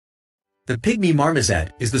The pygmy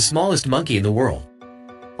marmoset is the smallest monkey in the world.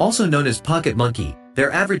 Also known as pocket monkey,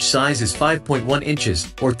 their average size is 5.1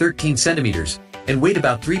 inches or 13 centimeters and weight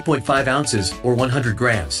about 3.5 ounces or 100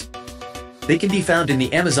 grams. They can be found in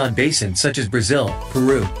the Amazon basin such as Brazil,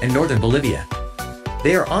 Peru, and northern Bolivia.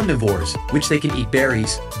 They are omnivores, which they can eat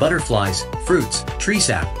berries, butterflies, fruits, tree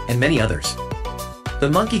sap, and many others.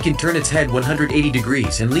 The monkey can turn its head 180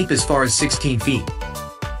 degrees and leap as far as 16 feet.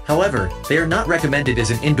 However, they are not recommended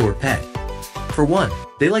as an indoor pet. For one,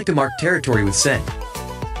 they like to mark territory with scent.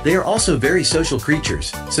 They are also very social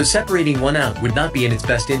creatures, so separating one out would not be in its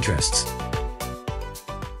best interests.